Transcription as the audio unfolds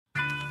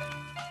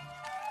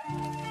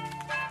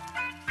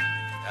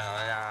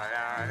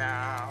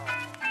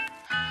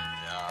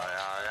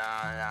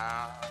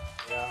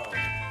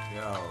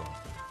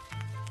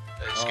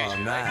Excuse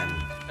me, man.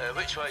 mate.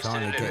 Which way's to the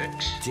Trying to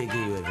lyrics? get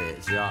jiggy with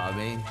it, do you know what I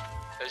mean?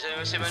 Has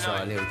anyone seen It's my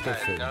like a note? little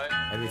different. No?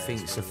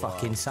 Everything's a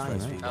fucking same,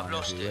 mate. I've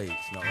lost it.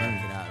 Not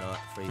working out like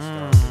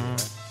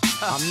freestyle.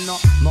 I'm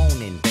not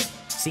moaning, but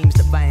seems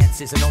that violence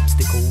is an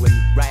obstacle,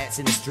 and riots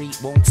in the street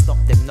won't stop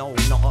them, no,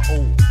 not at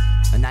all.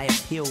 And I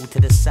appeal to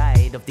the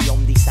side of the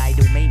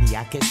omnicidal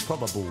maniac. It's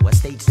probable a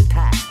staged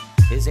attack.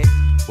 Is it?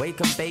 Wake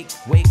and bake,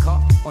 wake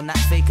up on that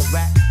fake of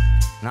rap.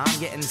 Now I'm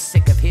getting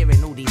sick of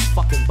hearing all these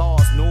fucking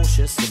bars,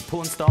 nauseous, and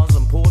porn stars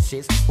on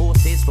Porsches,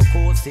 horses for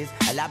courses,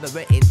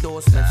 elaborate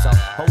endorsements. So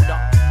hold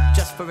up,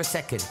 just for a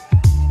second.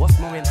 What's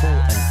more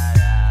important?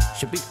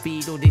 Should we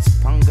feed all these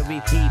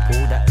hungry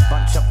people that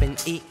bunch up in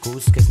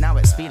equals? Cause now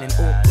it's feeling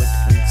awkward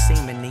and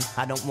seemingly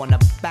I don't wanna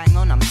bang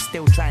on. I'm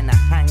still trying to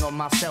hang on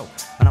myself,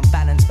 and I'm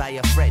balanced by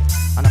a thread.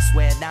 And I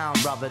swear down,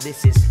 brother,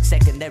 this is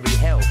secondary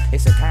hell.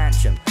 It's a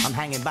tantrum, I'm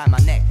hanging by my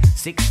neck.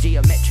 6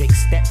 geometric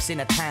steps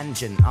in a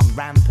tangent. I'm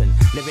rampant,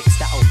 lyrics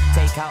that'll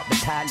take out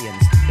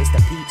battalions. It's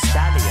the Pete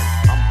Stallion.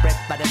 I'm bred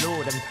by the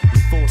Lord and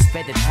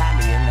force-fed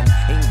Italian and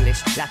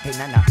English, Latin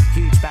and a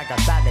huge bag of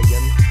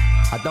Valium.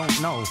 I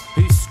don't know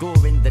who's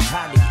scoring the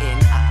tally in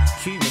a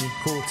human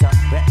quarter,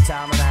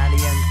 reptile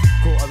mammalian,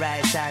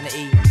 quarter-eye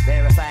sanity,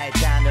 verified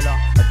chandler,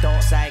 a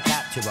dark side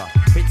capturer,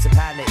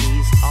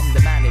 principalities, I'm the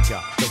manager,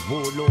 the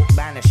warlord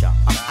banisher,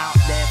 I'm out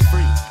there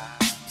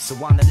free. So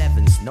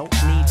 111's, no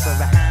need for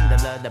a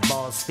handler, the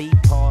bars speed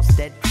past,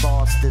 dead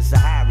fast as a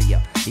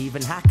harrier,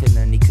 even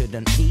Hackenen, he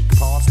couldn't peek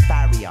past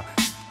barrier.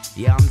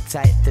 Yeah, I'm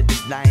tight to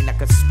the line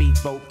like a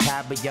speedboat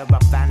carrier. I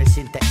vanish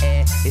into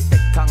air, it's the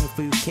kung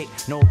fu kick,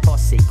 no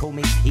posse. Call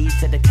me E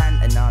to the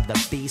cantoner,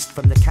 the beast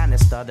from the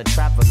canister, the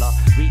traveller.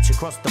 Reach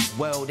across the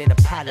world in a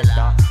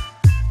palaver.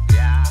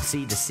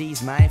 See the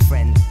seas, my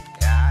friend.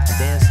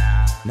 There's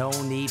no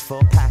need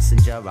for a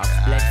passenger.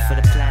 I've bled for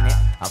the planet,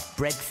 I've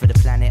bred for the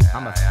planet.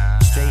 I'm a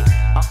straight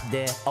up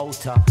there,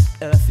 altar,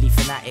 earthly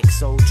fanatic,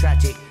 so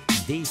tragic.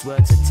 These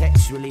words are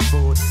textually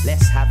bored.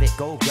 Let's have it,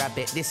 go grab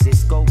it. This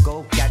is go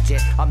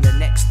gadget. I'm the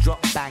next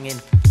drop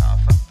banging. Oh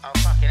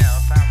fucking hell,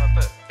 I found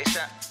my book. It's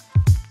that